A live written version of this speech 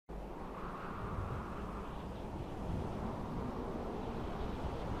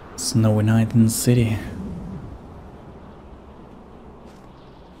Snowy night in the city.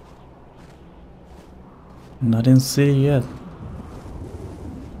 Not in the city yet.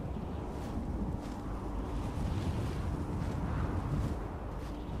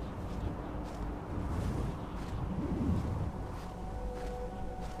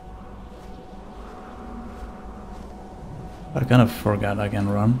 I kind of forgot I can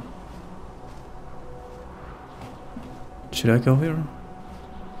run. Should I go here?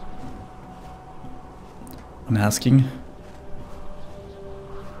 I'm asking.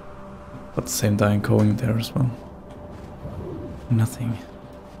 But at the same time going there as well. Nothing.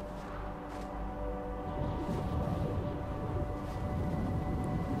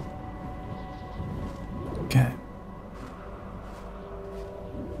 Okay.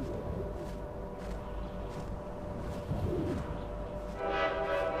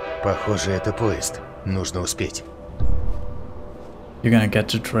 Похоже, это поезд. Нужно успеть. You're gonna get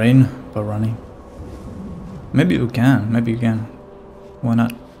the train by running? Maybe you can, maybe you can. Why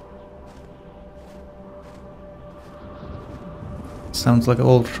not? Sounds like an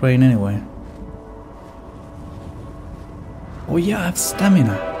old train anyway. Oh yeah, I have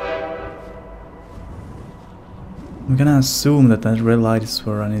stamina. I'm gonna assume that that red light is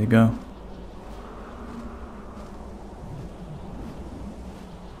where I need to go.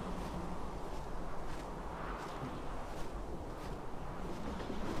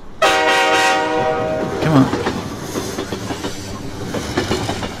 Come on.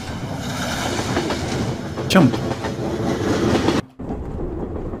 Jump.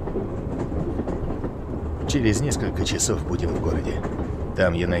 Через несколько часов будем в городе.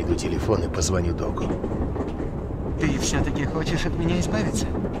 Там я найду телефон и позвоню Догу. Ты все-таки хочешь от меня избавиться?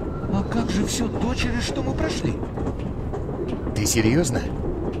 А как же все то, через что мы прошли? Ты серьезно?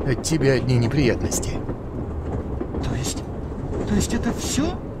 От тебя одни неприятности. То есть это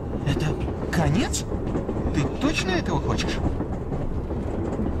все? Это конец? Ты точно этого хочешь?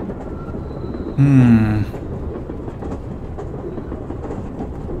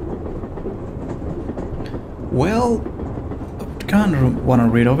 Well, I kinda wanna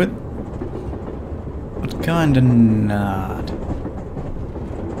read of it, but kinda not.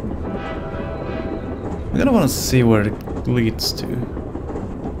 I kinda wanna see where it leads to.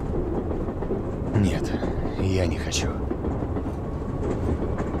 Нет, я не хочу.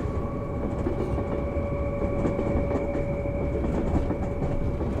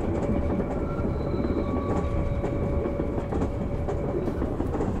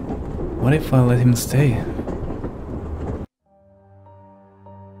 What if I let him stay?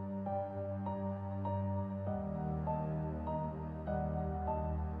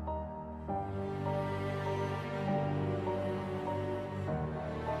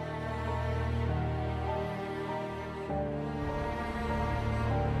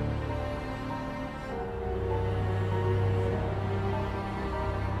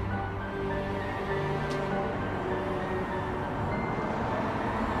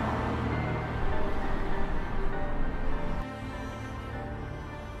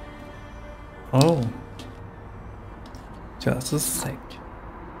 Oh, just a sec.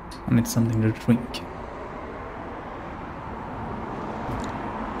 I need something to drink.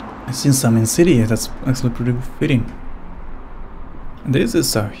 Since I'm in city, that's actually pretty fitting. This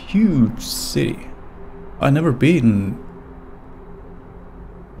is a huge city. I've never been in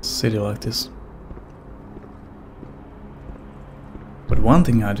a city like this. But one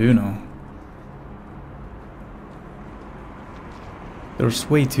thing I do know. There's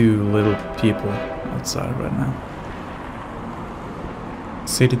way too little people outside right now.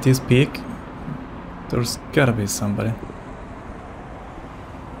 City this big, there's gotta be somebody.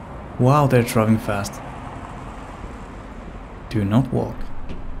 Wow, they're driving fast. Do not walk.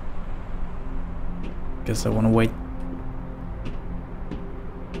 Guess I wanna wait.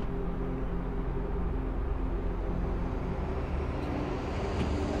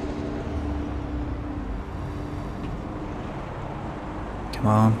 Come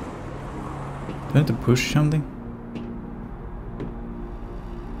on. Do I have to push something?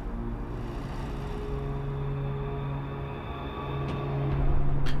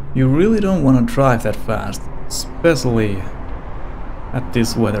 You really don't want to drive that fast, especially at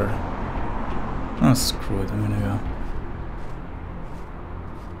this weather. Oh, screw it, I'm gonna go.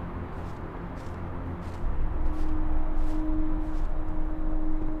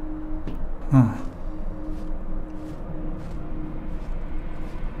 Huh.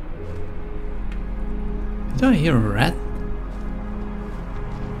 Did I hear a rat?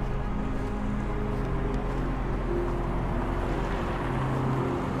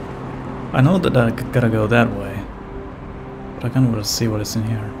 I know that I gotta go that way, but I kinda wanna see what is in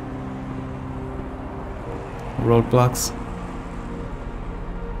here. roadblocks.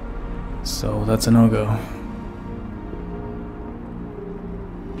 So that's a no-go.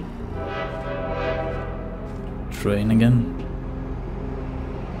 Train again.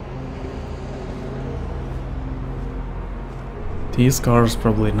 These cars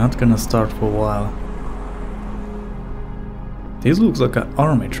probably not gonna start for a while. This looks like an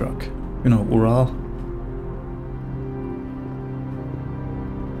army truck. You know, Ural.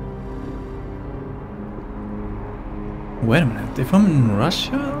 Wait a minute, if I'm in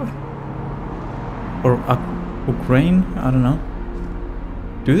Russia? Or Ukraine? I don't know.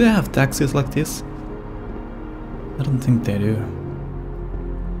 Do they have taxis like this? I don't think they do.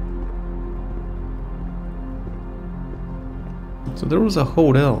 So there was a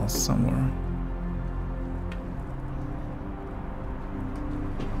hotel somewhere.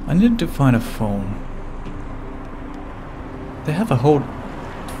 I need to find a phone. They have a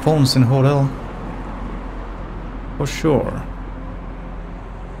phones in hotel. For sure.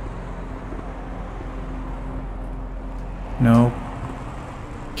 No.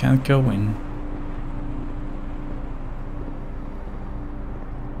 Can't go in.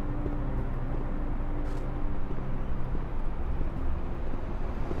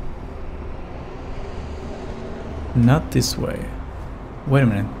 Not this way. Wait a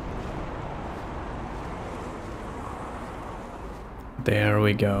minute. There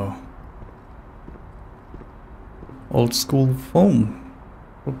we go. Old school phone.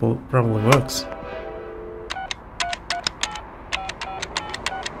 Probably works.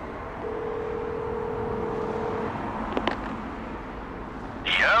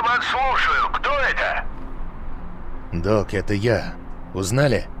 Я вас слушаю. Кто это? Док, это я.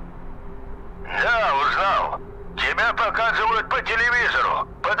 Узнали? Да, узнал. Тебя показывают по телевизору.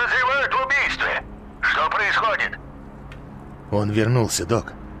 Подозревают в убийстве. Что происходит? Он вернулся,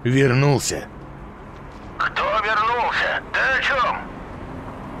 док. Вернулся. Кто вернулся? Ты о чем?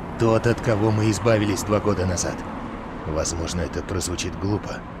 Тот, от кого мы избавились 2 года назад. Возможно, это прозвучит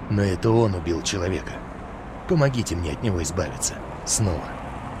глупо, но это он убил человека. Помогите мне от него избавиться. Снова.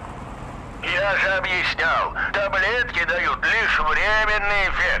 Я же объяснял, таблетки дают лишь временный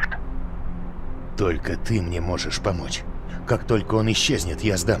эффект. Только ты мне можешь помочь. Как только он исчезнет,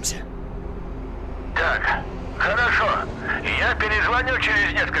 я сдамся. Так, хорошо. Я перезвоню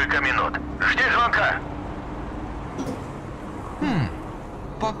через несколько минут. Жди звонка.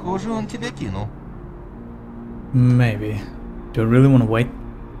 Похоже, он тебя кинул. Maybe. Do I really want to wait?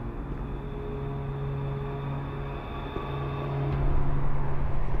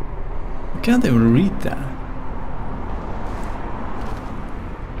 I can't even read that.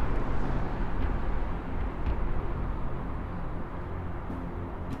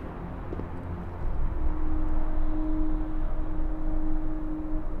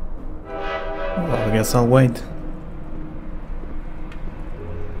 Well, I guess I'll wait.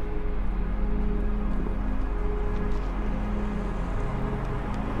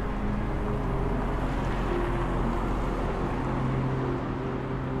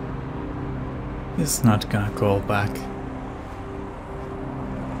 He's not gonna call back.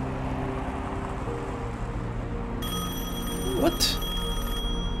 What?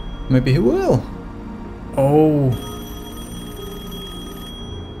 Maybe he will. Oh.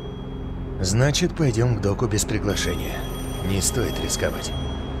 Значит, пойдем к доку без приглашения. Не стоит рисковать.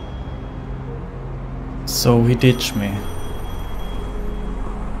 So he ditched me.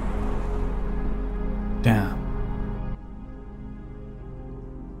 Damn.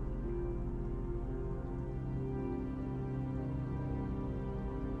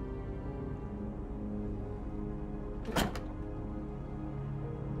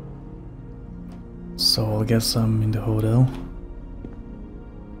 So I guess I'm in the hotel.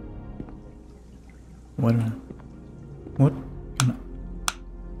 Wait a minute. What?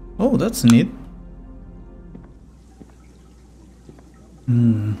 Oh, that's neat.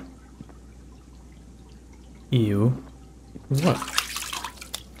 Ew. What?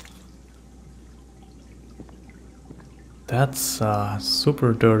 That's a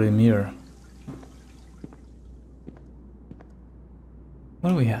super dirty mirror. What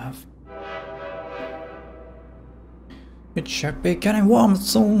do we have? It should be getting warm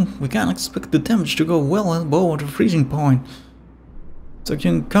soon. We can't expect the damage to go well above the freezing point. So you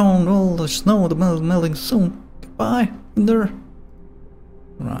can count all the snow melting soon. Goodbye, winter.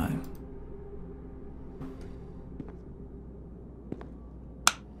 Right.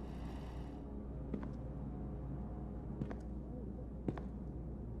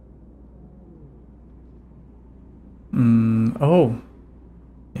 Oh.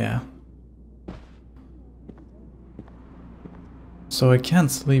 Yeah. So I can't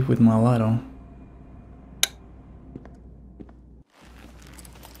sleep with my light on.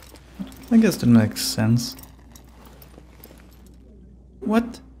 I guess that makes sense.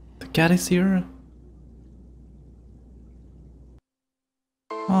 What? The cat is here?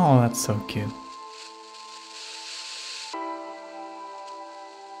 Oh, that's so cute.